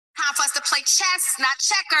play chess, not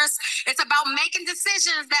checkers. It's about making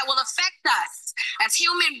decisions that will affect us as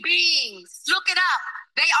human beings. Look it up.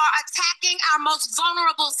 They are attacking our most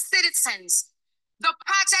vulnerable citizens. The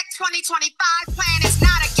Project 2025 plan is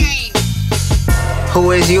not a game.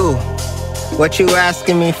 Who is you? What you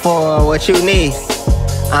asking me for? What you need?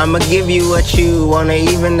 I'ma give you what you wanna,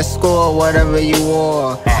 even the score, whatever you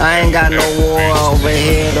want. I ain't got no war over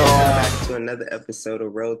here though. Back to another episode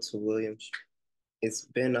of Road to Williams. It's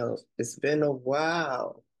been a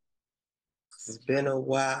while. It's been a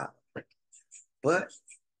while. But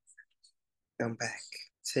I'm back.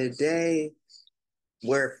 Today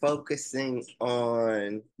we're focusing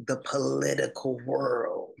on the political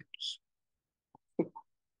world.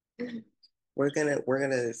 We're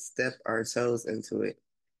gonna step our toes into it.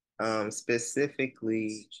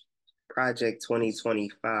 Specifically Project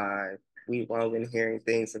 2025. We've all been hearing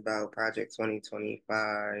things about Project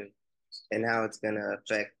 2025 and how it's gonna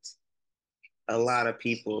affect a lot of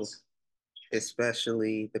people,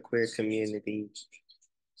 especially the queer community,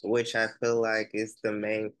 which I feel like is the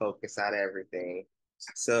main focus out of everything.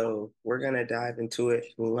 So we're gonna dive into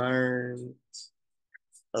it, learn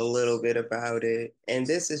a little bit about it. And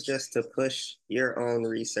this is just to push your own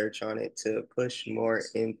research on it, to push more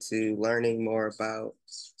into learning more about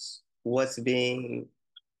what's being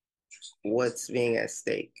at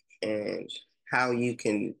stake and how you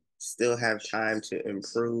can still have time to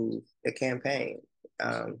improve the campaign.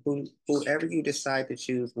 Whoever you decide to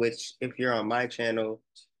choose, which if you're on my channel,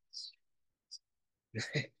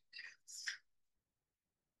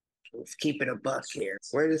 let's keep it a buck here.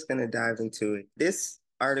 We're just gonna dive into it. This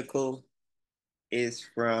article is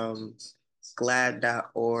from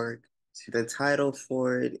glad.org. The title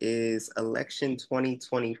for it is Election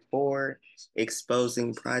 2024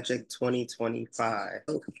 Exposing Project 2025.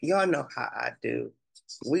 Y'all know how I do.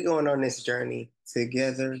 We going on this journey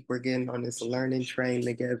together. We're getting on this learning train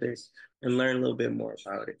together and learn a little bit more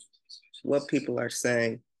about it. What people are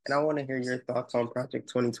saying. And I want to hear your thoughts on Project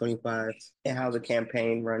 2025 and how the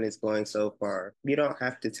campaign run is going so far. You don't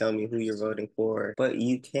have to tell me who you're voting for, but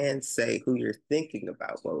you can say who you're thinking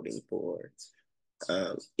about voting for.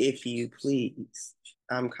 If you please.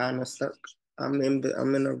 I'm kind of stuck.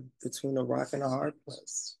 Between a rock and a hard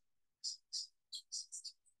place.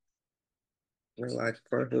 We're like,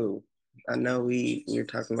 for who? I know we're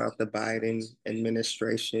talking about the Biden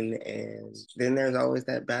administration, and then there's always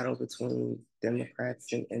that battle between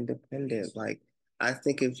Democrats and independent. Like, I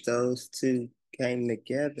think if those two came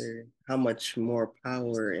together, how much more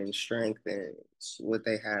power and strength and would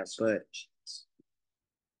they have? But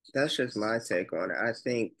that's just my take on it. I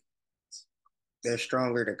think they're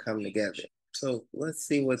stronger to come together. So let's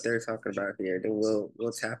see what they're talking about here. Then we'll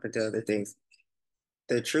tap into other things.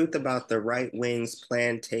 The truth about the right wing's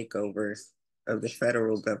planned takeover of the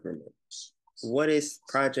federal government. What is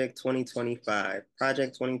Project 2025?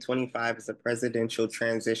 Project 2025 is a presidential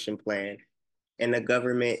transition plan and a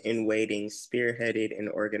government in waiting spearheaded and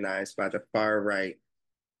organized by the far right,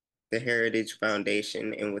 the Heritage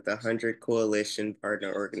Foundation, and with 100 coalition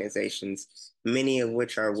partner organizations, many of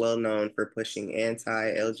which are well known for pushing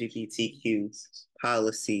anti-LGBTQ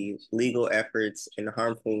policy, legal efforts, and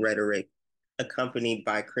harmful rhetoric accompanied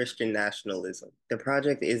by Christian nationalism. The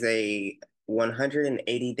project is a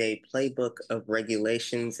 180-day playbook of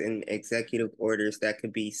regulations and executive orders that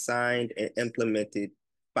could be signed and implemented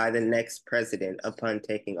by the next president upon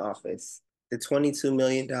taking office. The $22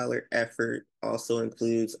 million effort also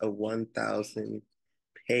includes a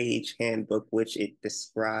 1,000-page handbook, which it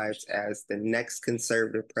describes as the next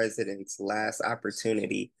conservative president's last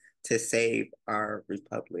opportunity to save our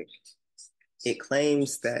republic. It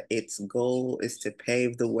claims that its goal is to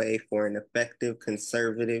pave the way for an effective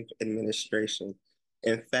conservative administration.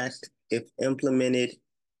 In fact, if implemented,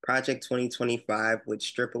 Project 2025 would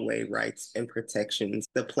strip away rights and protections.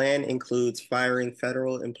 The plan includes firing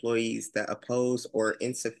federal employees that oppose or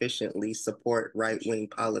insufficiently support right-wing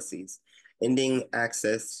policies, ending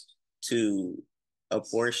access to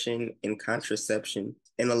abortion and contraception,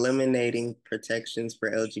 and eliminating protections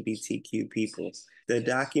for LGBTQ people. The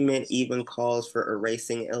document even calls for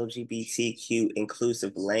erasing LGBTQ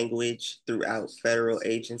inclusive language throughout federal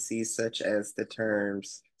agencies, such as the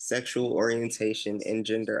terms sexual orientation and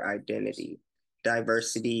gender identity,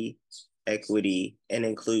 diversity, equity, and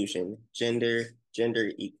inclusion, gender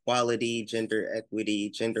equality, gender equity,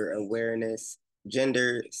 gender awareness,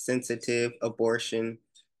 gender sensitive abortion,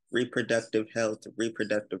 reproductive health,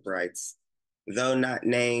 reproductive rights. Though not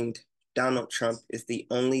named, Donald Trump is the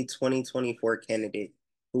only 2024 candidate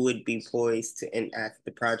who would be poised to enact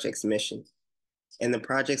the project's mission. And the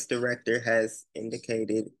project's director has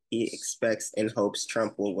indicated he expects and hopes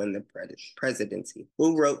Trump will win the presidency.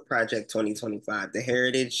 Who wrote Project 2025? The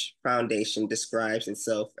Heritage Foundation describes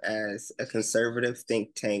itself as a conservative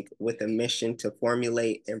think tank with a mission to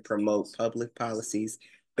formulate and promote public policies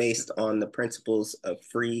based on the principles of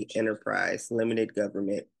free enterprise, limited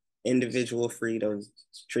government, individual freedom,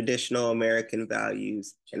 traditional American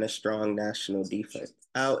values, and a strong national defense.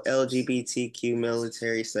 Out LGBTQ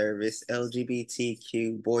military service,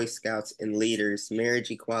 LGBTQ Boy Scouts and leaders,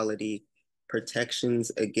 marriage equality,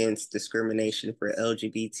 protections against discrimination for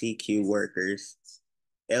LGBTQ workers,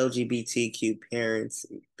 LGBTQ parents,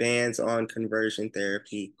 bans on conversion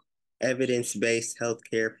therapy, evidence-based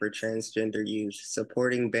healthcare for transgender youth,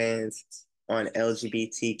 supporting bans on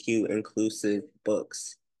LGBTQ inclusive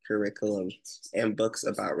books, curriculum, and books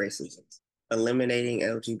about racism, eliminating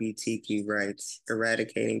LGBTQ rights,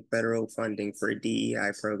 eradicating federal funding for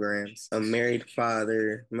DEI programs, a married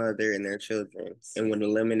father, mother, and their children, and would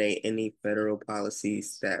eliminate any federal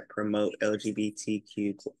policies that promote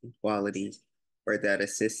LGBTQ equality or that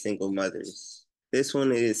assist single mothers. This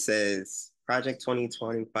one says Project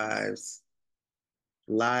 2025's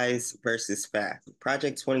lies versus fact.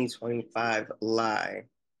 Project 2025 lie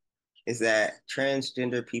is that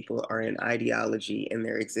transgender people are an ideology and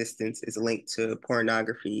their existence is linked to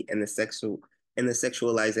pornography and the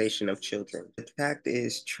sexualization of children. The fact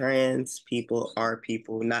is trans people are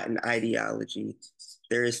people, not an ideology.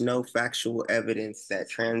 There is no factual evidence that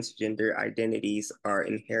transgender identities are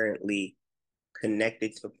inherently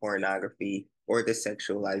connected to pornography or the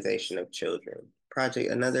sexualization of children.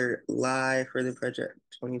 Another lie for the Project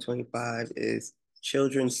 2025 is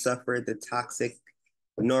children suffer the toxic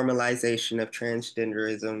normalization of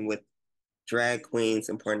transgenderism with drag queens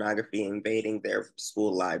and pornography invading their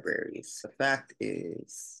school libraries. The fact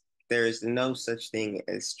is, there is no such thing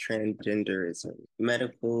as transgenderism.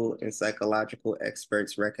 Medical and psychological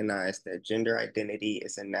experts recognize that gender identity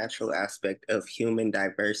is a natural aspect of human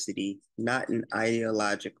diversity, not an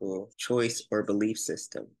ideological choice or belief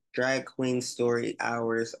system. Drag queen story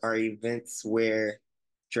hours are events where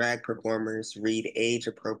drag performers read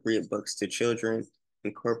age-appropriate books to children,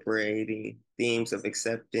 incorporating themes of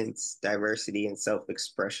acceptance, diversity, and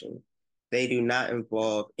self-expression. They do not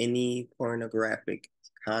involve any pornographic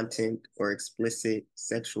content or explicit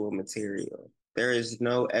sexual material. There is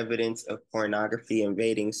no evidence of pornography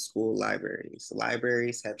invading school libraries.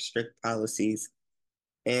 Libraries have strict policies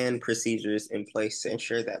and procedures in place to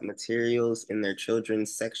ensure that materials in their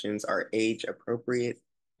children's sections are age appropriate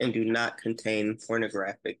and do not contain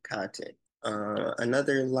pornographic content.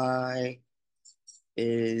 Another lie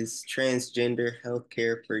is transgender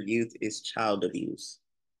healthcare for youth is child abuse.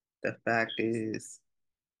 The fact is,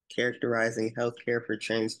 characterizing healthcare for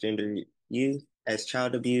transgender youth as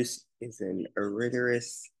child abuse is a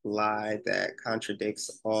rigorous lie that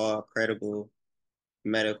contradicts all credible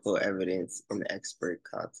medical evidence and expert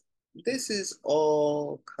content. This is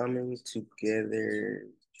all coming together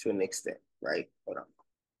to an extent, right? Hold on.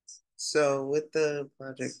 So with the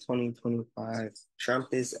Project 2025, Trump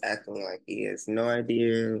is acting like he has no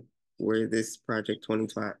idea where this Project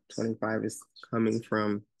 2025 is coming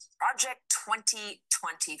from. Project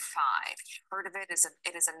 2025. Heard of it?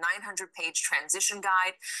 It is a 900-page transition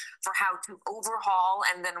guide for how to overhaul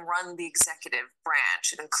and then run the executive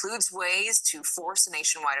branch. It includes ways to force a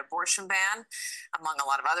nationwide abortion ban, among a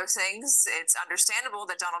lot of other things. It's understandable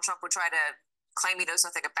that Donald Trump would try to claim he knows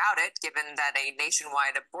nothing about it, given that a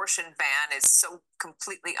nationwide abortion ban is so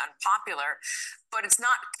completely unpopular. But it's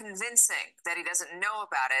not convincing that he doesn't know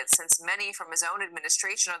about it, since many from his own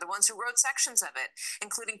administration are the ones who wrote sections of it,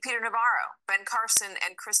 including Peter Navarro, Ben Carson,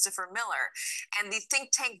 and Christopher Miller. And the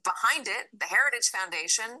think tank behind it, the Heritage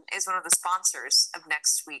Foundation, is one of the sponsors of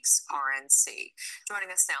next week's RNC. Joining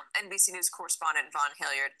us now, NBC News correspondent Vaughn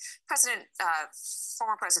Hilliard.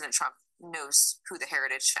 Former President Trump knows who the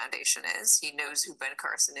Heritage Foundation is. He knows who Ben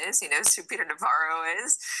Carson is. He knows who Peter Navarro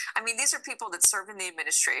is. I mean, these are people that serve in the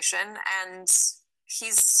administration, and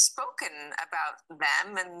he's spoken about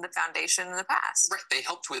them and the foundation in the past. Right. They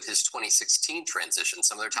helped with his 2016 transition.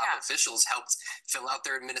 Some of their top officials helped fill out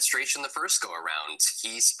their administration the first go around.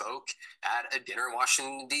 He spoke at a dinner in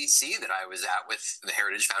Washington, D.C. that I was at with the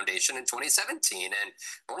Heritage Foundation in 2017. And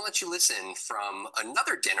I want to let you listen from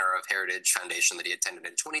another dinner of Heritage Foundation that he attended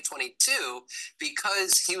in 2022,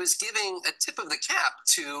 because he was giving a tip of the cap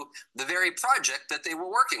to the very project that they were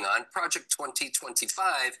working on, Project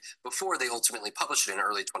 2025, before they ultimately published in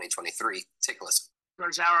early 2023. Take a listen.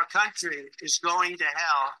 Because our country is going to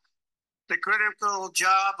hell. The critical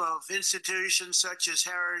job of institutions such as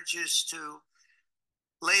Heritage is to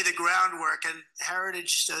lay the groundwork, and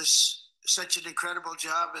Heritage does such an incredible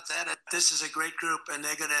job at that. This is a great group, and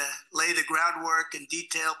they're going to lay the groundwork and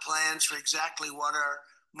detailed plans for exactly what our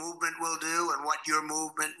movement will do and what your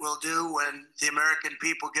movement will do when the American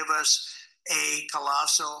people give us a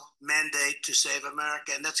colossal mandate to save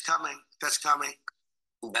America. And that's coming. That's coming.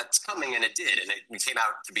 That's coming, and it did, and it came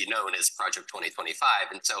out to be known as Project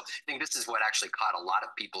 2025. And so I think this is what actually caught a lot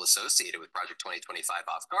of people associated with Project 2025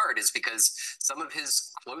 off guard, is because some of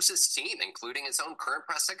his closest team, including his own current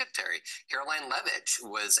press secretary, Caroline Levitt,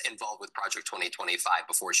 was involved with Project 2025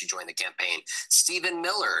 before she joined the campaign. Stephen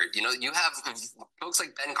Miller, you have folks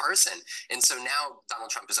like Ben Carson. And so now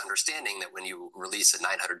Donald Trump is understanding that when you release a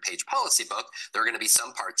 900-page policy book, there are going to be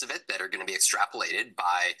some parts of it that are going to be extrapolated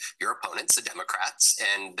by your opponents, the Democrats,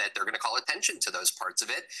 and that they're going to call attention to those parts of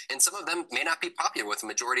it. And some of them may not be popular with the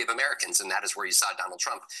majority of Americans. And that is where you saw Donald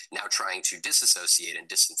Trump now trying to disassociate and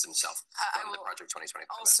distance himself from the Project 2025.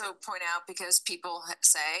 Also point out, because people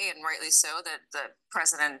say, and rightly so, that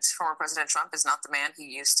former President Trump is not the man he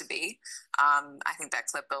used to be. I think that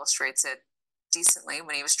clip illustrates it decently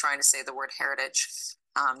when he was trying to say the word heritage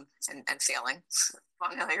and failing.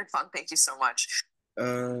 Fung Hilliard, Fung, thank you so much.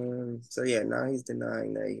 So yeah, now he's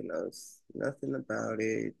denying that he knows nothing about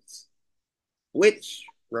it, which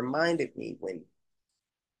reminded me when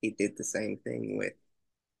he did the same thing with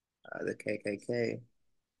the KKK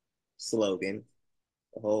slogan,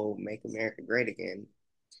 the whole "Make America Great Again,"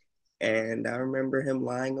 and I remember him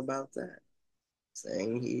lying about that,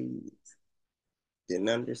 saying he didn't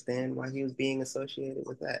understand why he was being associated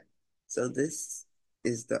with that. So this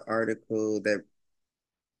is the article that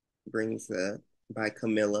brings up by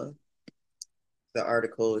Camilla. The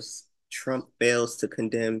article is Trump fails to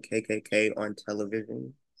condemn KKK on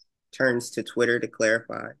television, turns to Twitter to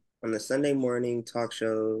clarify. On the Sunday morning talk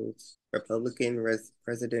shows, Republican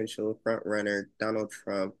presidential frontrunner Donald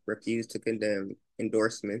Trump refused to condemn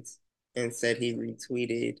endorsements and said he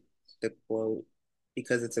retweeted the quote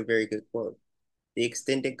because it's a very good quote. The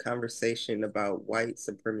extended conversation about white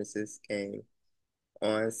supremacists came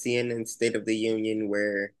on CNN's State of the Union,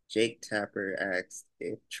 where Jake Tapper asked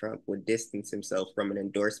if Trump would distance himself from an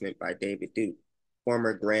endorsement by David Duke,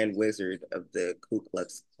 former Grand Wizard of the Ku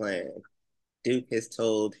Klux Klan. Duke has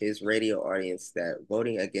told his radio audience that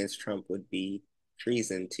voting against Trump would be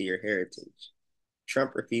treason to your heritage.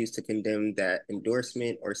 Trump refused to condemn that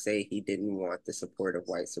endorsement or say he didn't want the support of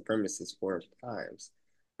white supremacists 4 times.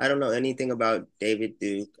 I don't know anything about David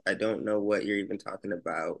Duke. I don't know what you're even talking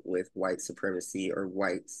about with white supremacy or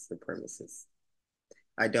white supremacists.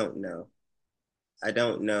 I don't know. I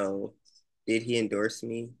don't know. Did he endorse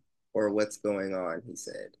me or what's going on, he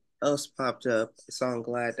said. Else popped up. It's on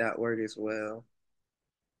glad.org as well.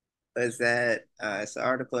 Is that it's an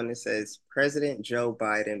article and it says President Joe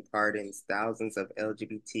Biden pardons thousands of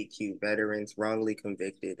LGBTQ veterans wrongly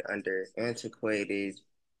convicted under antiquated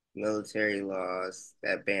military laws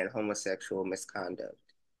that ban homosexual misconduct.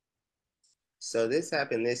 So this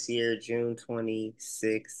happened this year, June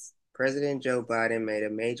 26th. President Joe Biden made a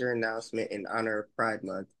major announcement in honor of Pride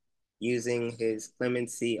Month. Using his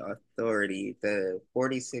clemency authority, the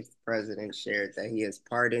 46th president shared that he has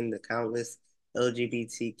pardoned the countless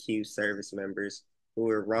LGBTQ service members who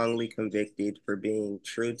were wrongly convicted for being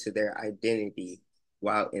true to their identity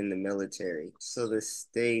while in the military. So the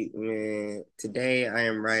statement, today I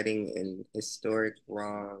am righting an historic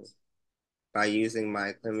wrong by using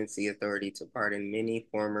my clemency authority to pardon many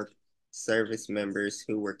former service members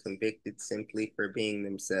who were convicted simply for being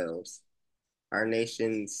themselves. Our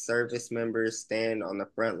nation's service members stand on the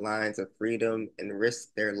front lines of freedom and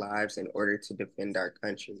risk their lives in order to defend our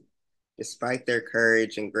country. Despite their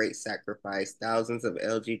courage and great sacrifice, thousands of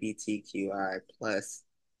LGBTQI plus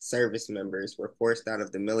service members were forced out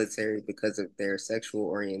of the military because of their sexual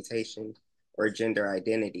orientation or gender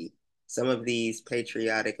identity. Some of these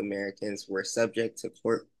patriotic Americans were subject to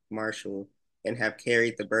court-martial and have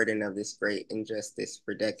carried the burden of this great injustice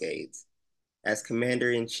for decades. As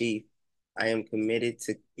Commander-in-Chief, I am committed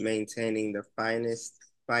to maintaining the finest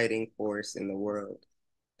fighting force in the world.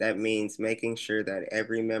 That means making sure that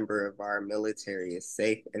every member of our military is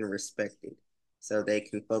safe and respected so they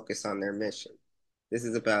can focus on their mission. This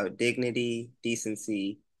is about dignity,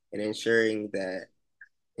 decency, and ensuring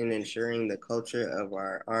the culture of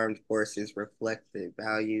our armed forces reflect the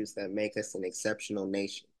values that make us an exceptional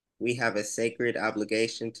nation. We have a sacred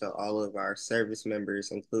obligation to all of our service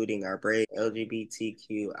members, including our brave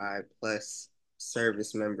LGBTQI plus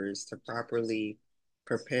service members, to properly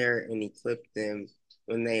prepare and equip them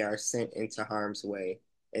when they are sent into harm's way,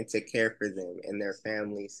 and to care for them and their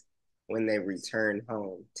families when they return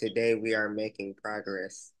home. Today, we are making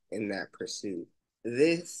progress in that pursuit.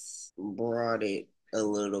 This brought it a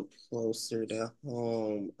little closer to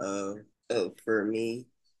home of for me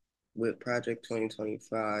with Project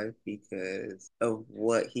 2025 because of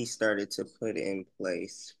what he started to put in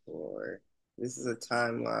place for. This is a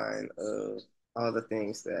timeline of all the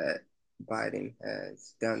things that Biden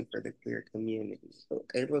has done for the queer community. So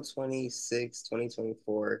April 26,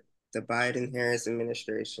 2024, the Biden-Harris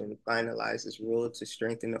administration finalizes rule to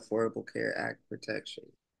strengthen Affordable Care Act protection.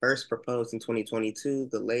 First proposed in 2022,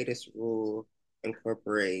 the latest rule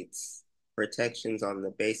incorporates protections on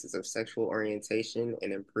the basis of sexual orientation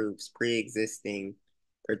and improves pre-existing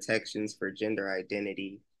protections for gender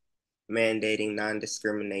identity, mandating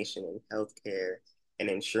non-discrimination in healthcare and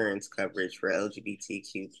insurance coverage for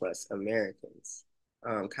LGBTQ plus Americans.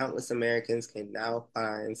 Countless Americans can now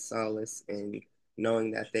find solace in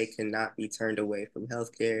knowing that they cannot be turned away from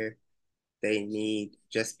healthcare they need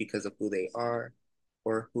just because of who they are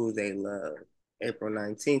or who they love. April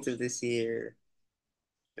 19th of this year,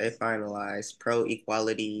 they finalized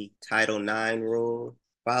pro-equality Title IX rule.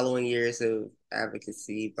 Following years of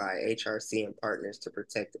advocacy by HRC and partners to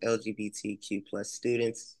protect LGBTQ plus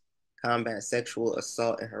students, combat sexual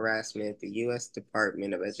assault and harassment, the U.S.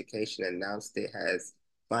 Department of Education announced it has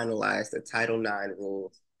finalized a Title IX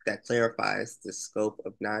rule that clarifies the scope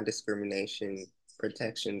of non-discrimination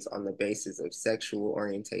protections on the basis of sexual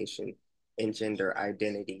orientation and gender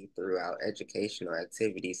identity throughout educational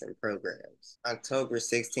activities and programs. October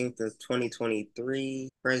 16th of 2023,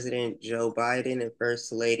 President Joe Biden and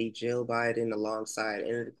First Lady Jill Biden, alongside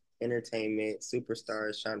entertainment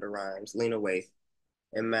superstars Shonda Rhimes, Lena Waithe,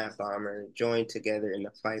 and Matt Bomer, joined together in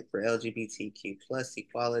the fight for LGBTQ plus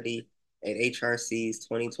equality at HRC's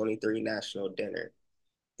 2023 National Dinner.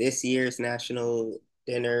 This year's National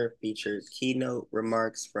Dinner featured keynote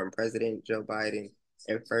remarks from President Joe Biden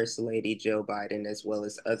and First Lady Jill Biden, as well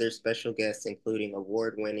as other special guests, including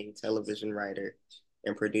award-winning television writer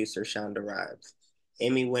and producer Shonda Rhimes,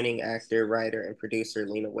 Emmy-winning actor, writer, and producer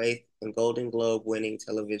Lena Waithe, and Golden Globe-winning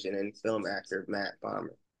television and film actor Matt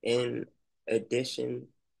Bomer. In addition,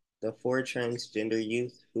 the four transgender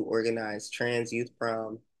youth who organized Trans Youth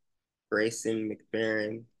Prom, Grayson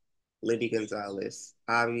McBaron, Libby Gonzalez,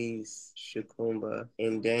 Avis Shukumba,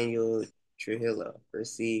 and Daniel Trujillo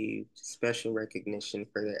received special recognition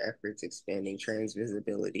for their efforts expanding trans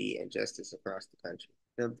visibility and justice across the country.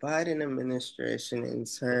 The Biden administration, in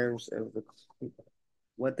terms of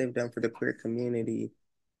what they've done for the queer community,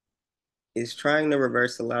 is trying to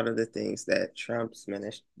reverse a lot of the things that Trump's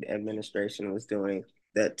administration was doing.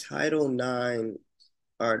 That Title IX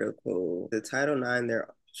article, the Title IX, they're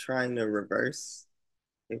trying to reverse,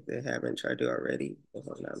 if they haven't tried to already, if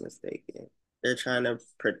I'm not mistaken. They're trying to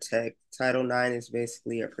protect. Title IX is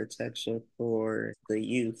basically a protection for the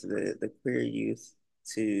youth, the queer youth,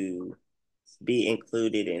 to be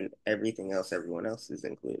included in everything else everyone else is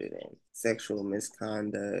included in. Sexual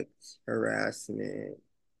misconduct, harassment,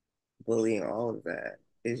 bullying, all of that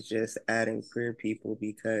is just adding queer people,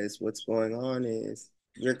 because what's going on is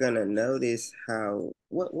you're gonna notice how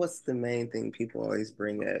what's the main thing people always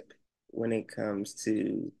bring up when it comes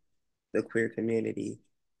to the queer community?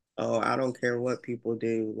 Oh, I don't care what people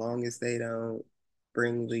do, long as they don't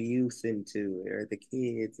bring the youth into it or the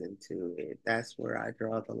kids into it. That's where I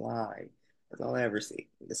draw the line. That's all I ever see.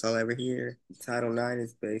 That's all I ever hear. Title IX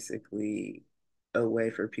is basically a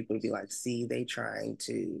way for people to be like, see, they trying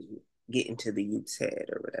to get into the youth's head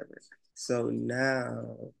or whatever. So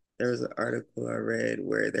now there's an article I read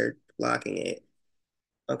where they're blocking it.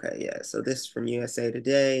 Okay, yeah. So this is from USA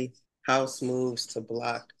Today. House moves to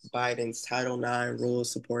block Biden's Title IX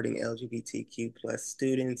rules supporting LGBTQ plus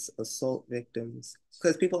students, assault victims,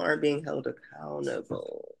 because people aren't being held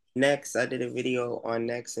accountable. Next, I did a video on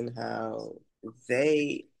Next and how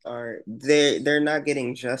they're not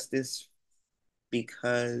getting justice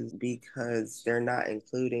because they're not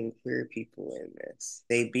including queer people in this.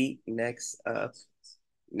 They beat Next up.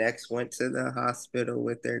 Next went to the hospital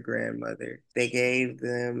with their grandmother. They gave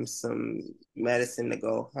them some medicine to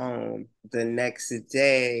go home. The next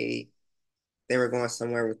day, they were going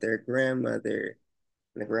somewhere with their grandmother.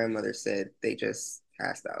 And the grandmother said they just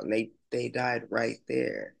passed out. And they died right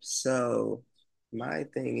there. So my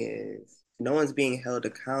thing is, no one's being held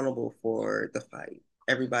accountable for the fight.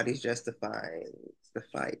 Everybody's justifying the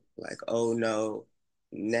fight. Like, oh no,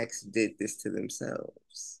 Next did this to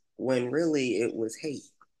themselves. When really it was hate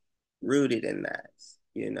rooted in that.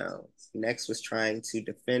 Next was trying to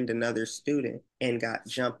defend another student and got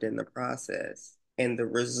jumped in the process. And the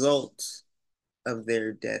result of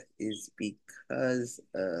their death is because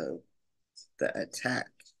of the attack.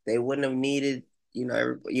 They wouldn't have needed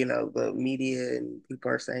the media and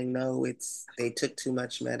people are saying no, they took too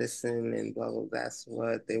much medicine and blah blah. That's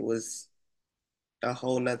what it was, a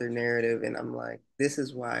whole nother narrative. And I'm like, this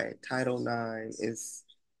is why Title IX is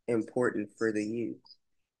important for the youth.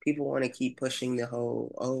 People want to keep pushing the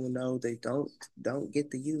whole, oh no, they don't get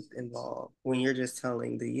the youth involved, when you're just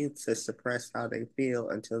telling the youth to suppress how they feel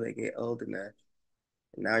until they get old enough.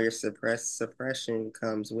 And now your suppression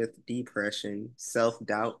comes with depression,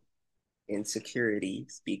 self-doubt,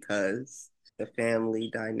 insecurities, because the family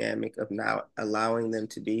dynamic of now allowing them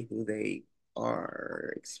to be who they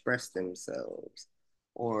are, express themselves,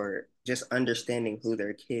 or just understanding who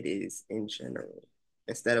their kid is in general,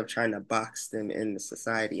 instead of trying to box them into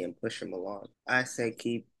society and push them along. I say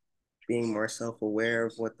keep being more self-aware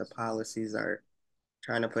of what the policies are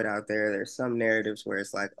trying to put out there. There's some narratives where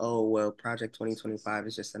it's like, oh, well, Project 2025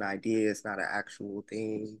 is just an idea, it's not an actual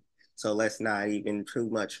thing. So let's not even too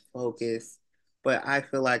much focus. But I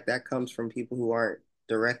feel like that comes from people who aren't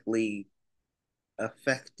directly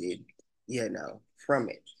affected, from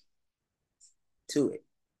it to it.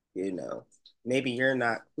 Maybe you're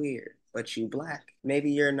not queer, but you Black.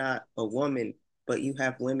 Maybe you're not a woman, but you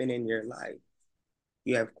have women in your life.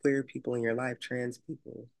 You have queer people in your life, trans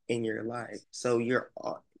people in your life. So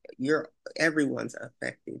everyone's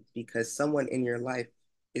affected because someone in your life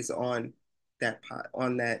is on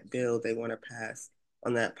that bill they want to pass,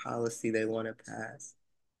 on that policy they want to pass.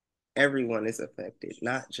 Everyone is affected,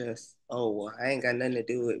 not just, oh, well, I ain't got nothing to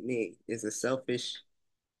do with me. It's a selfish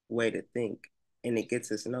way to think, and it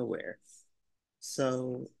gets us nowhere.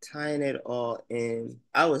 So tying it all in,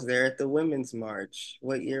 I was there at the Women's March.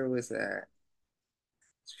 What year was that?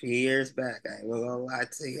 A few years back. I ain't gonna lie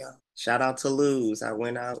to y'all. Shout out to Luz. I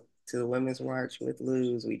went out to the Women's March with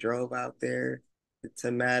Luz. We drove out there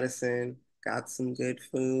to Madison, got some good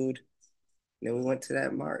food. Then we went to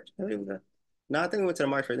that march. No, I think we went to the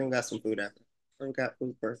march first. Then we got some food after. We got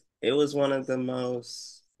food first. It was one of the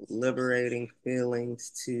most liberating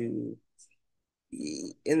feelings to,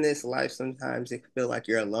 in this life. Sometimes it can feel like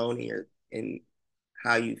you're alone here in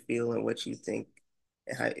how you feel and what you think,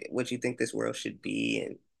 what you think this world should be,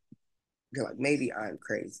 and you're like, maybe I'm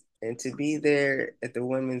crazy. And to be there at the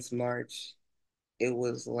Women's March, it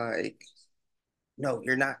was like, no,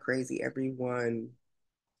 you're not crazy. Everyone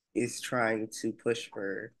is trying to push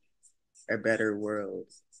for a better world,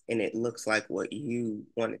 and it looks like what you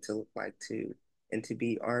want it to look like too. And to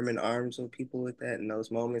be arm in arms with people with that in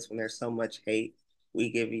those moments when there's so much hate we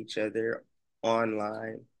give each other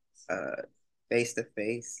online, face to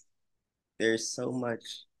face, there's so much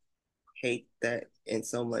hate that, and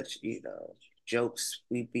so much, jokes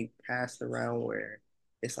we be passed around where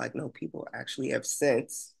it's like, no, people actually have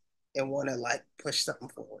sense and want to like push something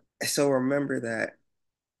forward. So remember that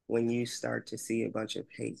when you start to see a bunch of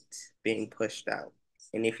hate being pushed out.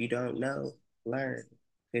 And if you don't know, learn,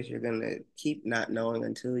 because you're going to keep not knowing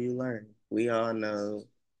until you learn. We all know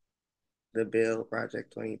the bill,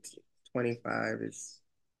 Project 2025, it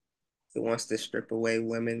wants to strip away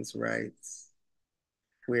women's rights,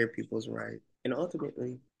 queer people's rights, and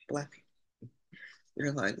ultimately Black people.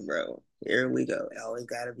 You're like, bro, here we go. It always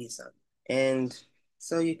got to be something. And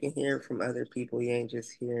so you can hear from other people. You ain't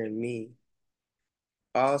just hearing me.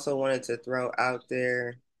 I also wanted to throw out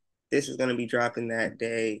there, this is going to be dropping that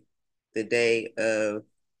day, the day of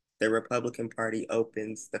the Republican Party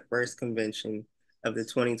opens the first convention of the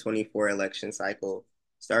 2024 election cycle,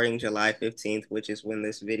 starting July 15th, which is when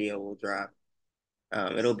this video will drop.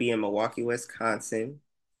 It'll be in Milwaukee, Wisconsin.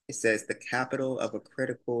 It says the capital of a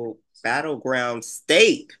critical battleground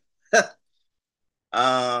state.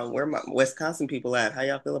 Where my Wisconsin people at? How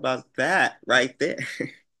y'all feel about that right there?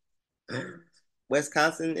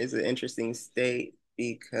 Wisconsin is an interesting state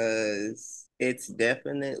because it's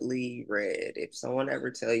definitely red. If someone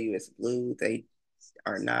ever tell you it's blue, they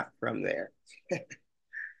are not from there.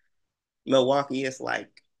 Milwaukee is like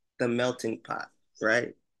the melting pot,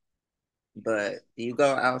 right? But you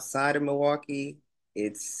go outside of Milwaukee,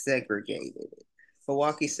 it's segregated.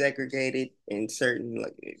 Milwaukee's segregated in certain,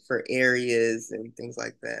 like, for areas and things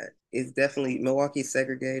like that. It's definitely, Milwaukee's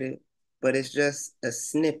segregated, but it's just a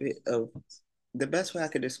snippet of, the best way I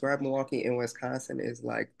could describe Milwaukee in Wisconsin is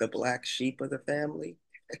like the black sheep of the family.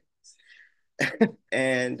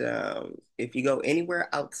 And if you go anywhere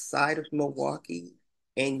outside of Milwaukee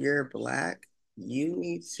and you're Black, you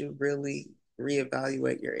need to really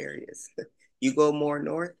reevaluate your areas. You go more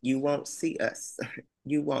north, you won't see us.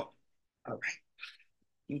 You won't. All right.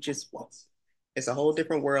 You just won't. It's a whole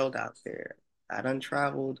different world out there. I done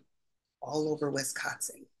traveled all over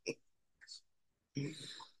Wisconsin.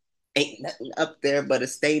 Ain't nothing up there but a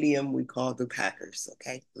stadium we call the Packers,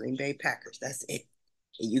 okay? Green Bay Packers, that's it.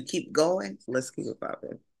 And you keep going, let's keep it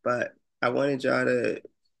popping. But I wanted y'all to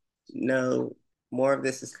know more of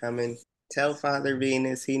this is coming. Tell Father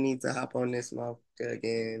Venus he needs to hop on this motherfucker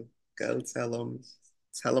again. Go tell him.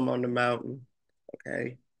 Tell him on the mountain,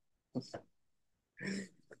 okay?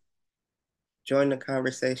 Join the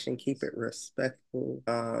conversation. Keep it respectful.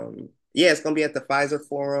 Yeah, it's gonna be at the Pfizer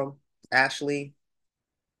Forum. Ashley,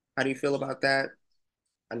 how do you feel about that?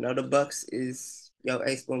 I know the Bucks is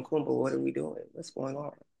Ace Boone Kumba. What are we doing? What's going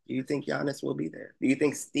on? Do you think Giannis will be there? Do you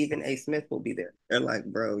think Stephen A. Smith will be there? They're like,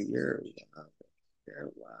 bro, you're wild.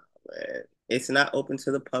 You're wild, man. It's not open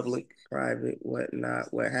to the public, private,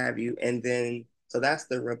 whatnot, what have you. And then so that's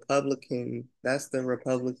the Republican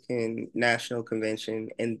National Convention.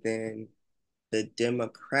 And then the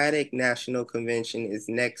Democratic National Convention is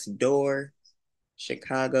next door,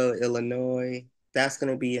 Chicago, Illinois. That's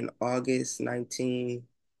going to be in August 19th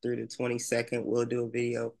through the 22nd. We'll do a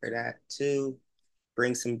video for that too.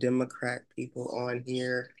 Bring some Democrat people on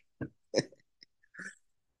here.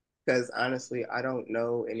 Because honestly, I don't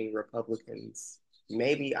know any Republicans.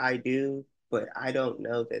 Maybe I do, but I don't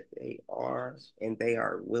know that they are, and they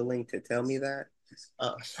are willing to tell me that.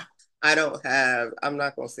 I'm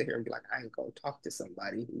not going to sit here and be like, I ain't going to talk to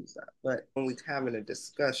somebody who's not. But when we're having a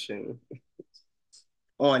discussion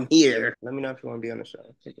on here, let me know if you want to be on the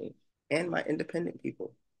show. And my independent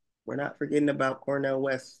people. We're not forgetting about Cornel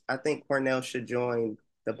West. I think Cornel should join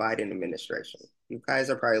the Biden administration. You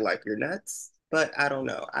guys are probably like, you're nuts, but I don't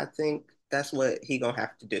know. I think that's what he gonna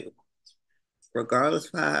have to do.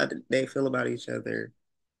 Regardless of how they feel about each other,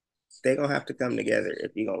 they gonna have to come together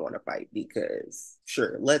if you gonna want to fight. Because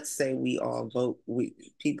sure, let's say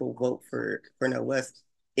people vote for Cornel West.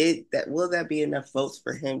 Will that be enough votes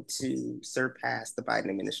for him to surpass the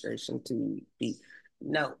Biden administration to be?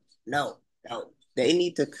 No. They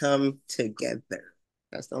need to come together.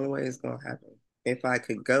 That's the only way it's gonna happen. If I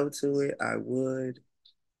could go to it, I would,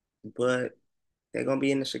 but they're gonna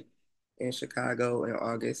be in Chicago in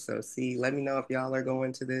August. So let me know if y'all are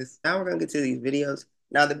going to this. Now we're gonna get to these videos.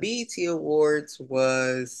 Now the BET Awards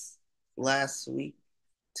was last week,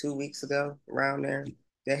 2 weeks ago, around there.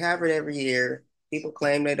 They have it every year. People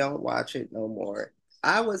claim they don't watch it no more.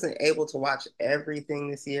 I wasn't able to watch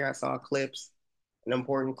everything this year. I saw clips. An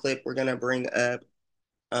important clip we're gonna bring up.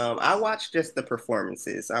 I watched just the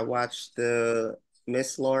performances. I watched the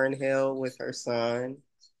Miss Lauryn Hill with her son,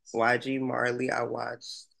 YG Marley. I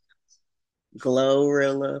watched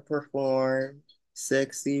Glorilla perform,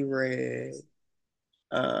 Sexy Red.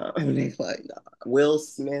 Like Will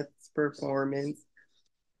Smith's performance.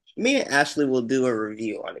 Me and Ashley will do a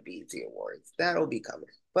review on the BET Awards. That'll be coming.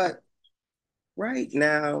 But right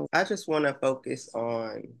now, I just want to focus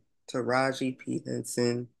on Taraji P.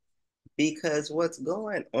 Henson because what's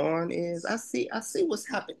going on is I see what's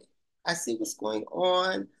happening. I see what's going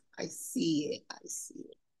on. I see it.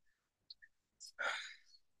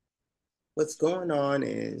 What's going on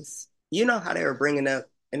is, you know how they were bringing up,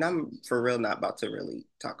 and I'm for real not about to really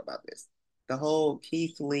talk about this, the whole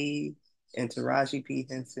Keith Lee and Taraji P.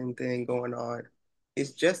 Henson thing going on.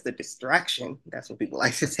 It's just a distraction. That's what people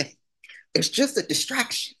like to say. It's just a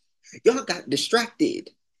distraction. Y'all got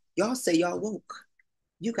distracted. Y'all say y'all woke.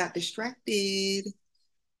 You got distracted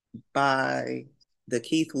by the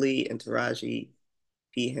Keith Lee and Taraji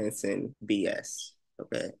P. Henson BS.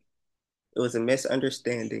 Okay. It was a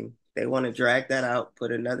misunderstanding. They want to drag that out,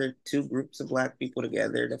 put another two groups of Black people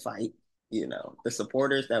together to fight. You know, the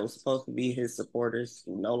supporters that was supposed to be his supporters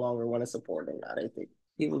no longer want to support him. Now they think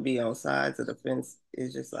people be on sides of the fence.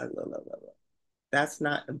 It's just like, blah. That's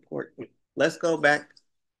not important. Let's go back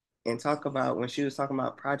and talk about when she was talking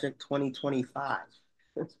about Project 2025.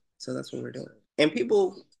 So that's what we're doing. And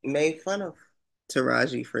people made fun of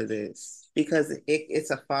Taraji for this because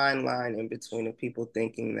it's a fine line in between of people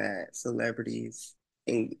thinking that celebrities,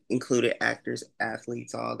 included actors,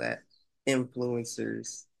 athletes, all that,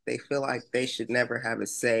 influencers, they feel like they should never have a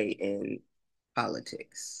say in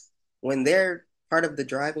politics when they're part of the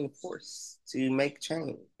driving force to make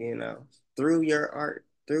change, through your art,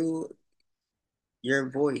 through your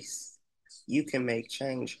voice, you can make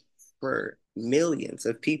change for millions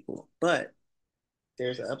of people. But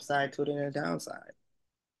there's an upside to it and a downside.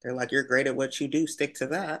 They're like, you're great at what you do, stick to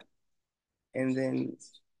that. And then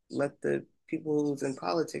let the people who's in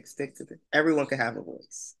politics stick to it. Everyone can have a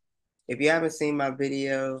voice. If you haven't seen my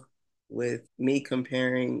video with me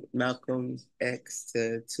comparing Malcolm X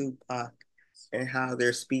to Tupac and how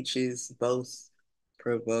their speeches both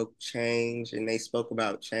provoked change and they spoke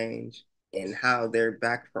about change and how their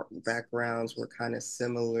backgrounds were kind of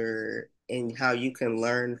similar and how you can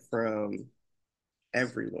learn from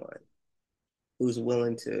everyone who's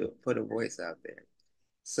willing to put a voice out there.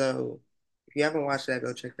 So if you haven't watched that,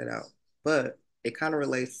 go check that out. But it kind of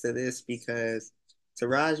relates to this because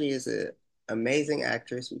Taraji is an amazing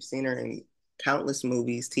actress. We've seen her in countless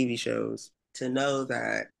movies, TV shows, to know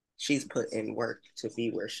that she's put in work to be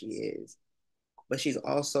where she is. But she's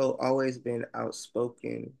also always been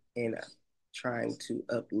outspoken in trying to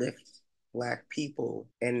uplift Black people.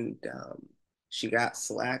 And she got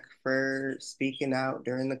slack for speaking out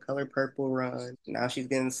during the Color Purple run. Now she's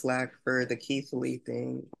getting slack for the Keith Lee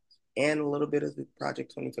thing and a little bit of the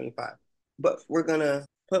Project 2025. But we're going to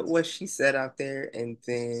put what she said out there, and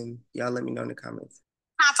then y'all let me know in the comments.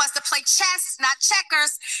 Time for us to play chess, not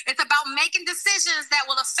checkers. It's about making decisions that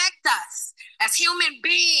will affect us as human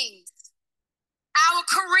beings, our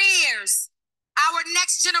careers, our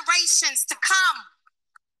next generations to come.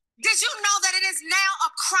 Did you know that it is now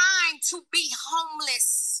a crime to be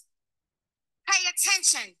homeless? Pay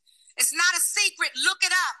attention. It's not a secret. Look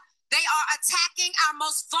it up. They are attacking our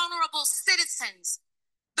most vulnerable citizens.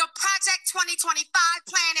 The Project 2025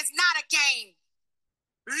 plan is not a game.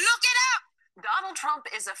 Look it up. Donald Trump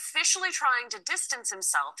is officially trying to distance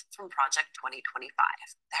himself from Project 2025,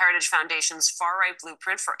 the Heritage Foundation's far-right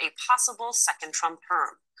blueprint for a possible second Trump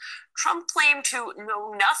term. Trump claimed to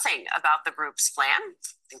know nothing about the group's plan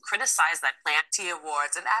and criticized that plan.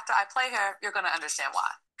 Awards, and after I play her, you're going to understand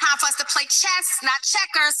why. Time for us to play chess, not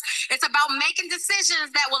checkers. It's about making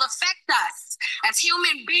decisions that will affect us as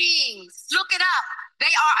human beings. Look it up.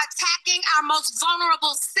 They are attacking our most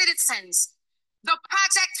vulnerable citizens. The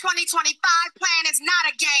Project 2025 plan is not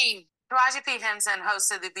a game. Taraji P. Henson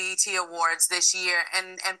hosted the BET Awards this year,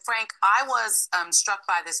 and Frank, I was struck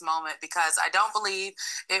by this moment because I don't believe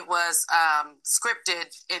it was scripted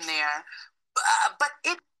in there. But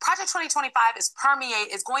Project 2025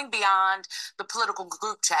 is going beyond the political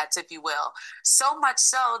group chats, if you will. So much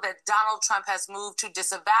so that Donald Trump has moved to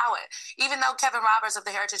disavow it, even though Kevin Roberts of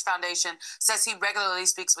the Heritage Foundation says he regularly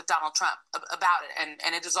speaks with Donald Trump about it,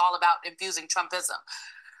 and it is all about infusing Trumpism.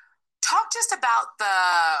 Talk just about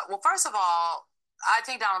well, first of all, I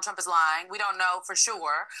think Donald Trump is lying. We don't know for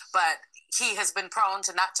sure, but he has been prone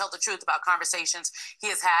to not tell the truth about conversations he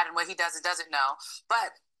has had and what he does and doesn't know.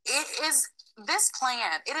 But it is this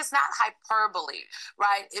plan, it is not hyperbole,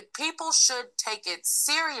 right? People should take it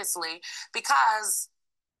seriously because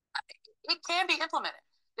it can be implemented.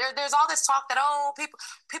 There's all this talk that,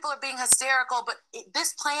 people are being hysterical, but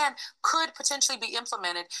this plan could potentially be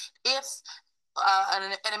implemented if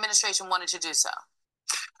an administration wanted to do so.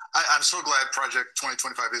 I'm so glad Project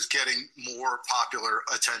 2025 is getting more popular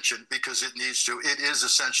attention because it needs to. It is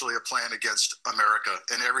essentially a plan against America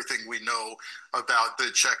and everything we know about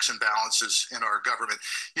the checks and balances in our government.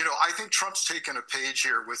 You know, I think Trump's taken a page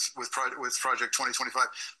here with Project 2025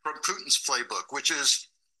 from Putin's playbook, which is,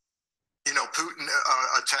 you know, Putin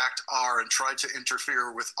attacked and tried to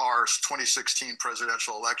interfere with our 2016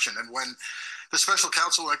 presidential election. And when the special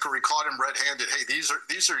counsel inquiry caught him red-handed, hey, these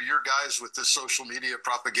are your guys with this social media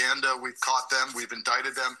propaganda. We've caught them. We've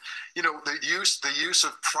indicted them. You know, the use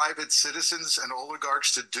of private citizens and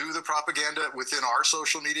oligarchs to do the propaganda within our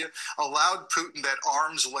social media allowed Putin that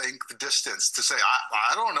arm's length distance to say,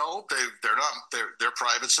 I don't know, they're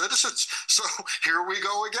private citizens. So here we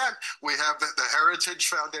go again. We have the Heritage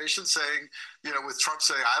Foundation saying, you know, with Trump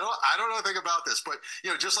saying, I don't know anything about this, but, you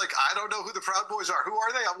know, just like I don't know who the Proud Boys are. Who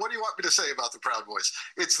are they? What do you want me to say about the Proud Boys?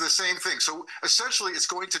 It's the same thing. So essentially, it's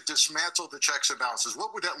going to dismantle the checks and balances.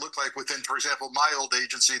 What would that look like within, for example, my old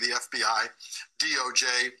agency, the FBI,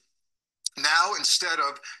 DOJ? Now, instead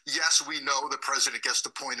of, yes, we know the president gets to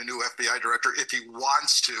appoint a new FBI director if he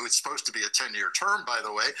wants to. It's supposed to be a 10-year term, by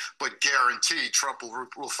the way, but guaranteed Trump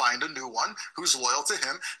will find a new one who's loyal to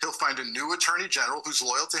him. He'll find a new attorney general who's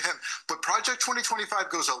loyal to him. But Project 2025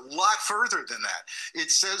 goes a lot further than that. It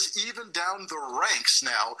says even down the ranks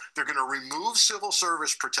now, they're going to remove civil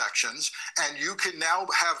service protections, and you can now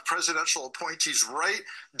have presidential appointees right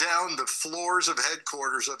down the floors of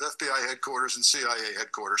headquarters of FBI headquarters and CIA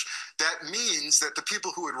headquarters. That means that the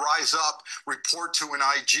people who would rise up, report to an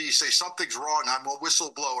IG, say something's wrong, I'm a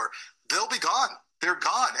whistleblower, they'll be gone. They're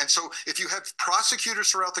gone. And so if you have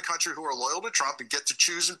prosecutors throughout the country who are loyal to Trump and get to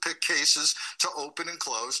choose and pick cases to open and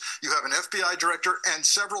close, you have an FBI director and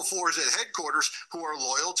several floors at headquarters who are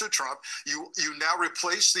loyal to Trump. You now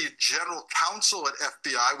replace the general counsel at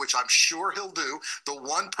FBI, which I'm sure he'll do. The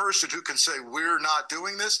one person who can say we're not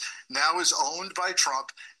doing this now is owned by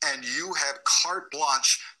Trump, and you have carte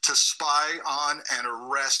blanche to spy on and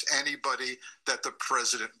arrest anybody that the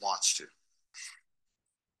president wants to.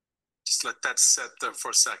 Just let that set there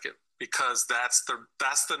for a second, because that's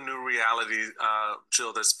the new reality,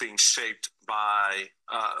 Jill, that's being shaped by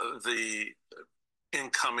the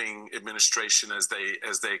incoming administration as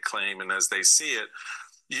they claim and as they see it.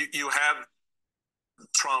 You have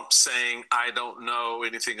Trump saying, I don't know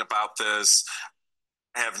anything about this.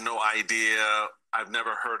 I have no idea. I've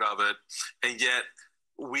never heard of it. And yet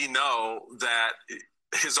we know that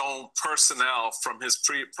his own personnel from his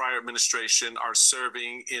prior administration are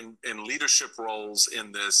serving in leadership roles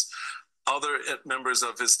in this. Other members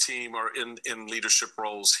of his team are in leadership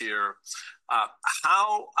roles here.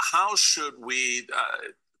 How should we,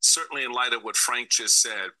 certainly in light of what Frank just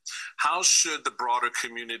said, how should the broader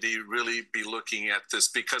community really be looking at this?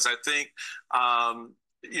 Because I think,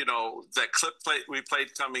 that clip we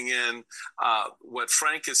played coming in, what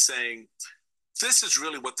Frank is saying, this is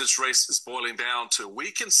really what this race is boiling down to. We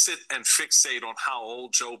can sit and fixate on how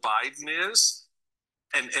old Joe Biden is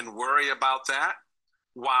and worry about that,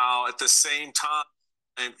 while at the same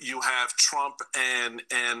time you have Trump and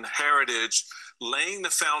Heritage laying the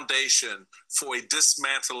foundation for a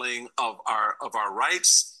dismantling of our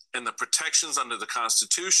rights and the protections under the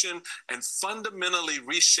Constitution, and fundamentally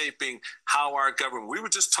reshaping how our government. We were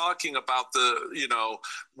just talking about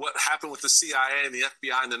what happened with the CIA and the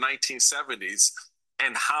FBI in the 1970s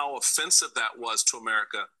and how offensive that was to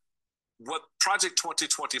America. What Project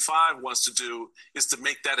 2025 wants to do is to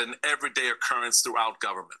make that an everyday occurrence throughout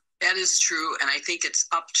government. That is true. And I think it's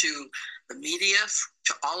up to the media,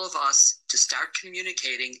 to all of us, to start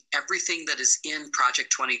communicating everything that is in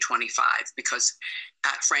Project 2025, because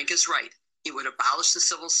Frank is right. It would abolish the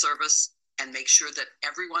civil service and make sure that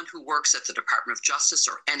everyone who works at the Department of Justice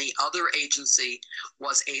or any other agency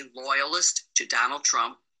was a loyalist to Donald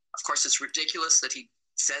Trump. Of course, it's ridiculous that he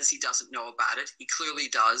says he doesn't know about it. He clearly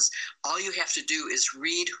does. All you have to do is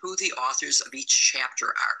read who the authors of each chapter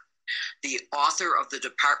are. The author of the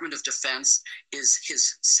Department of Defense is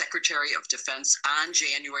his Secretary of Defense on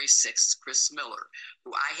January 6th, Chris Miller,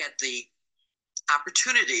 who I had the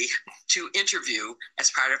opportunity to interview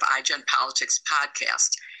as part of iGen Politics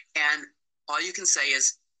podcast. And all you can say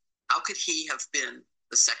is, how could he have been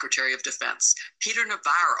the Secretary of Defense? Peter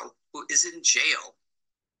Navarro, who is in jail,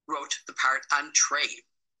 wrote the part on trade.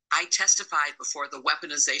 I testified before the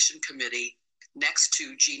Weaponization Committee next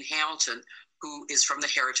to Gene Hamilton, who is from the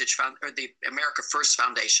Heritage Fund, or the America First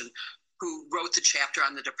Foundation, who wrote the chapter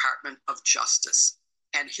on the Department of Justice.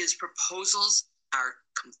 And his proposals are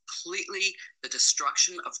completely the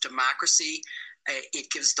destruction of democracy.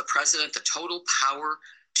 It gives the president the total power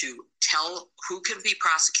to tell who can be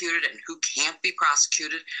prosecuted and who can't be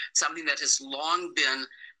prosecuted, something that has long been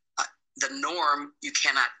the norm you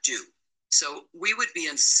cannot do. So we would be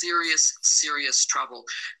in serious, serious trouble.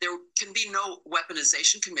 There can be no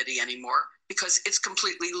weaponization committee anymore because it's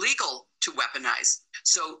completely legal to weaponize.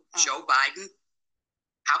 So Joe Biden,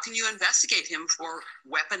 how can you investigate him for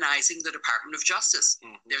weaponizing the Department of Justice?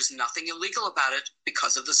 Mm-hmm. There's nothing illegal about it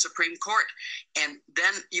because of the Supreme Court. And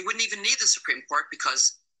then you wouldn't even need the Supreme Court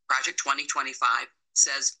because Project 2025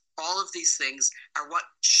 says all of these things are what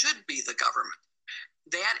should be the government.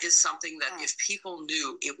 That is something that if people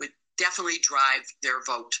knew, it would definitely drive their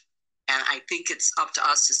vote. And I think it's up to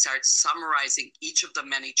us to start summarizing each of the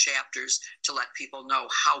many chapters to let people know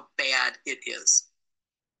how bad it is.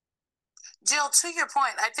 Jill, to your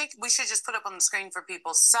point, I think we should just put up on the screen for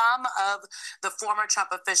people some of the former Trump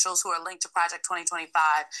officials who are linked to Project 2025.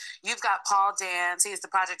 You've got Paul Dance. He is the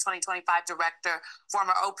Project 2025 director,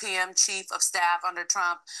 former OPM chief of staff under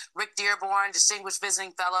Trump. Rick Dearborn, distinguished visiting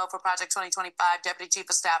fellow for Project 2025, deputy chief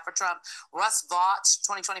of staff for Trump. Russ Vought,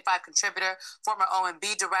 2025 contributor, former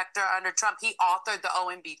OMB director under Trump. He authored the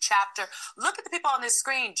OMB chapter. Look at the people on this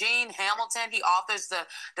screen. Gene Hamilton, he authors the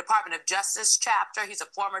Department of Justice chapter. He's a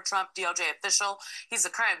former Trump DOJ official. He's the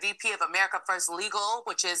current VP of America First Legal,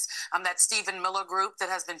 which is that Stephen Miller group that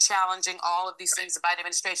has been challenging all of these things the Biden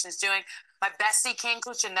administration is doing. My bestie, King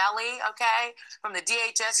Cuccinelli, from the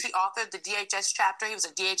DHS, he authored the DHS chapter. He was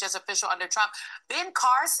a DHS official under Trump. Ben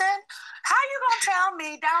Carson, how you going to tell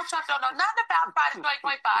me Donald Trump don't know nothing about Project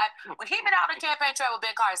 2025 when he been out on the campaign trail with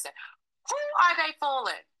Ben Carson? Who are they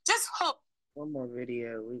fooling? Just who? One more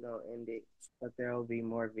video, we gonna end it, but there will be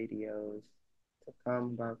more videos to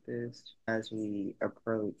come about this as we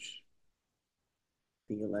approach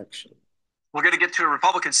the election. We're going to get to a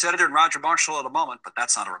Republican senator and Roger Marshall in a moment, but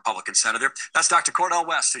that's not a Republican senator. That's Dr. Cornel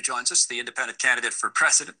West, who joins us, the independent candidate for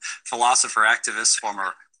president, philosopher, activist,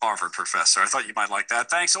 former Harvard professor. I thought you might like that.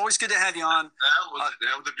 Thanks. Always good to have you on.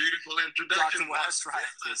 That was a beautiful introduction. Dr. West, right.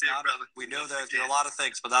 We know that there are a lot of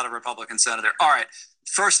things, but not a Republican senator. All right.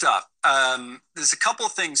 First up, there's a couple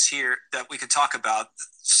of things here that we could talk about.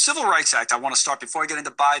 Civil Rights Act, I want to start before I get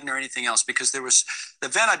into Biden or anything else, because there was the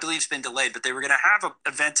event, I believe, has been delayed, but they were going to have an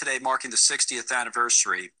event today marking the 60th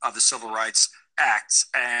anniversary of the Civil Rights Act.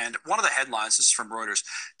 And one of the headlines, this is from Reuters,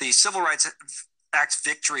 the Civil Rights Act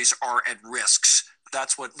victories are at risks.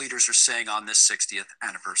 That's what leaders are saying on this 60th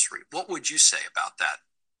anniversary. What would you say about that?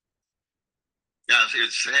 Yeah,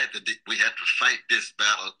 it's sad that we have to fight this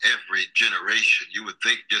battle every generation. You would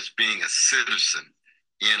think just being a citizen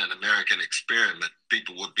in an American experiment,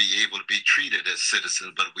 people would be able to be treated as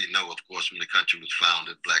citizens. But we know, of course, when the country was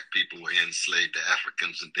founded, Black people were enslaved to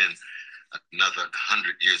Africans, and then another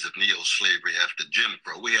 100 years of neo-slavery after Jim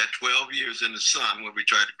Crow. We had 12 years in the sun where we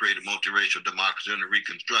tried to create a multiracial democracy under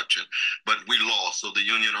Reconstruction, but we lost. So the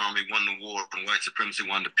Union Army won the war and white supremacy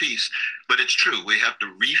won the peace. But it's true, we have to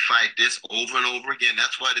refight this over and over again.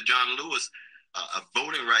 That's why the John Lewis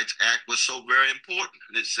Voting Rights Act was so very important.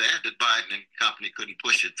 And it's sad that Biden and company couldn't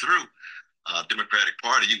push it through. Democratic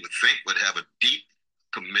Party, you would think, would have a deep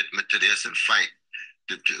commitment to this and fight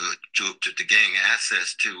to gain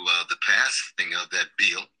access to the passing of that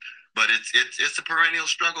bill. But it's a perennial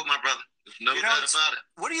struggle, my brother. There's no doubt about it.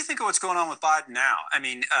 What do you think of what's going on with Biden now? I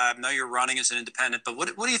mean, I know you're running as an independent, but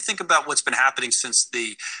what do you think about what's been happening since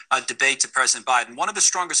the debate to President Biden? One of his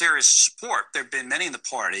strongest areas of support, there have been many in the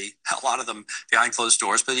party, a lot of them behind closed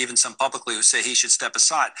doors, but even some publicly, who say he should step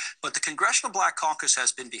aside. But the Congressional Black Caucus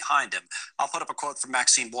has been behind him. I'll put up a quote from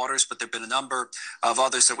Maxine Waters, but there have been a number of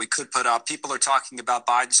others that we could put up. People are talking about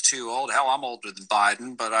Biden's too old. Hell, I'm older than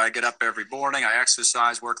Biden, but I get up every morning, I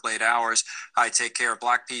exercise, work late hours, I take care of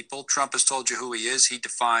Black people. Trump has told you who he is. He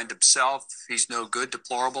defined himself. He's no good,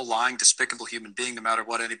 deplorable, lying, despicable human being, no matter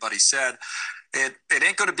what anybody said. It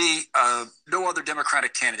ain't going to be no other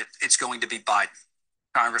Democratic candidate. It's going to be Biden.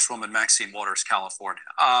 Congresswoman Maxine Waters, California.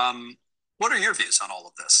 What are your views on all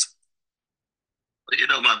of this? Well, you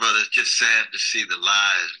know, my brother, it's just sad to see the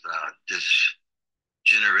lies just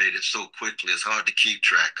generated so quickly. It's hard to keep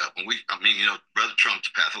track of. And Brother Trump's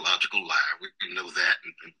a pathological liar. We know that,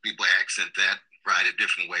 and people accent that right in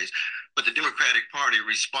different ways. But the Democratic Party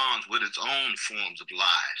responds with its own forms of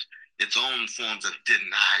lies, its own forms of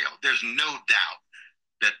denial. There's no doubt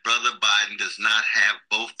that Brother Biden does not have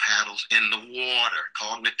both paddles in the water.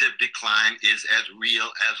 Cognitive decline is as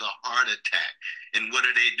real as a heart attack. And what do?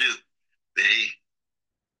 They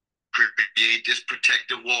create this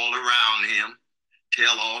protective wall around him,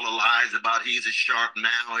 tell all the lies about he's as sharp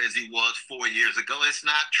now as he was 4 years ago. It's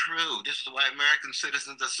not true. This is why American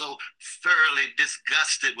citizens are so thoroughly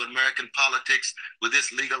disgusted with American politics, with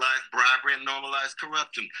this legalized bribery and normalized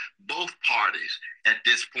corruption. Both parties at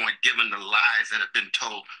this point, given the lies that have been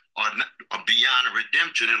told, are beyond a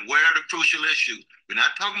redemption. And where are the crucial issues? We're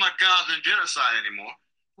not talking about Gaza and genocide anymore.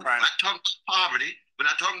 Right. We're not talking about poverty. We're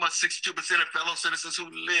not talking about 62% of fellow citizens who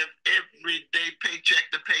live every day paycheck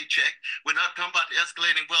to paycheck. We're not talking about the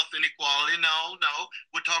escalating wealth inequality. No.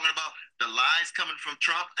 We're talking about the lies coming from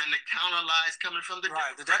Trump and the counter lies coming from the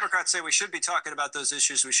Democrats. The Democrats say we should be talking about those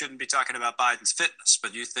issues. We shouldn't be talking about Biden's fitness.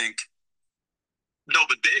 But you think? No,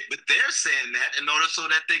 but they're saying that in order so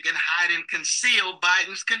that they can hide and conceal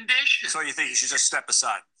Biden's condition. So you think he should just step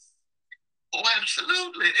aside? Oh,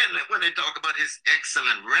 absolutely. And when they talk about his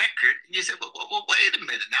excellent record, you say, well, wait a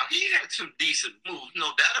minute. Now, he had some decent moves,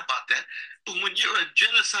 no doubt about that. But when you're a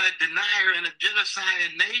genocide denier and a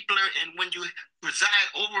genocide enabler, and when you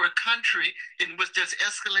preside over a country in which there's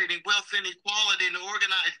escalating wealth inequality and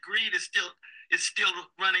organized greed is still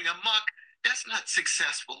running amok, that's not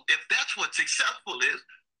successful. If that's what successful is,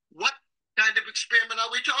 what kind of experiment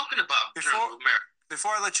are we talking about?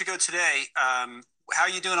 Before I let you go today, how are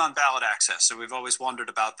you doing on ballot access? So we've always wondered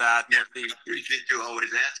about that. Yeah, I appreciate you always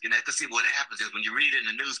asking that. Because see, what happens is when you read it in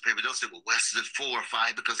the newspaper, they'll say, well, West is at 4 or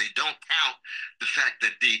 5, because they don't count the fact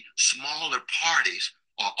that the smaller parties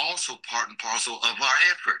are also part and parcel of our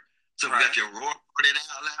effort. So we got the Aurora Party in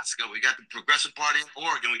Alaska, we got the Progressive Party in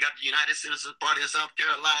Oregon, we got the United Citizens Party in South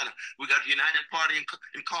Carolina, we got the United Party in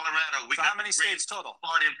Colorado. So how many states total?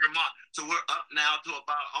 Party in Vermont. So we're up now to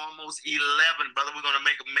about almost 11, brother. We're going to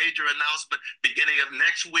make a major announcement beginning of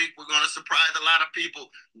next week. We're going to surprise a lot of people.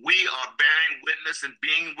 We are bearing witness and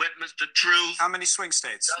being witness to truth. How many swing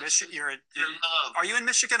states? Are you in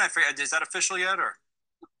Michigan? I forget. Is that official yet, or?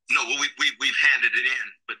 No, we've handed it in,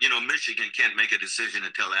 but Michigan can't make a decision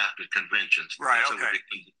until after conventions. Right. So okay.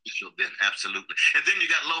 Official then, absolutely. And then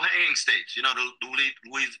you got low-hanging states,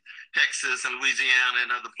 Texas and Louisiana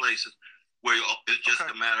and other places where it's just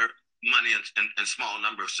a matter of money and small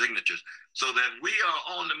number of signatures. So that we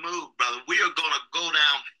are on the move, brother. We are going to go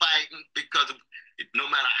down fighting, because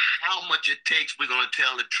no matter how much it takes, we're going to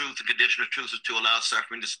tell the truth. The condition of truth is to allow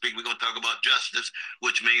suffering to speak. We're going to talk about justice,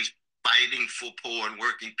 which means fighting for poor and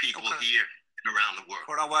working people here and around the world.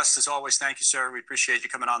 Cordell West, as always, thank you, sir. We appreciate you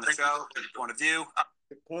coming on the show. Your point of view.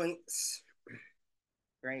 Good points.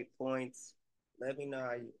 Great points. Let me know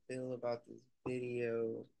how you feel about this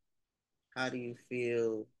video. How do you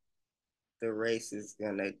feel the race is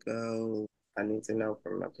gonna go? I need to know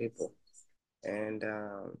from my people. And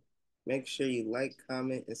make sure you like,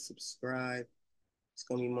 comment, and subscribe. It's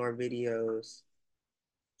gonna be more videos.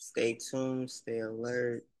 Stay tuned, stay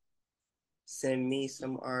alert. Send me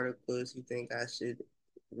some articles you think I should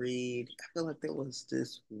read. I feel like there was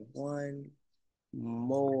just one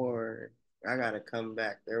more. I gotta come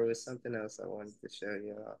back. There was something else I wanted to show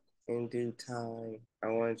y'all. In due time, I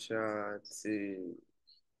want y'all to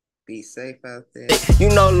be safe out there. You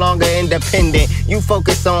no longer independent. You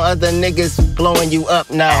focus on other niggas blowing you up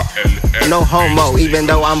now. No homo, even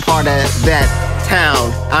though I'm part of that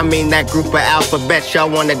town. I mean that group of alphabets y'all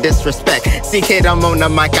wanna disrespect. See kid, I'm on the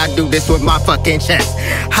mic, I do this with my fucking chest.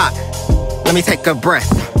 Ha, let me take a breath.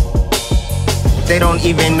 They don't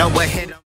even know what hit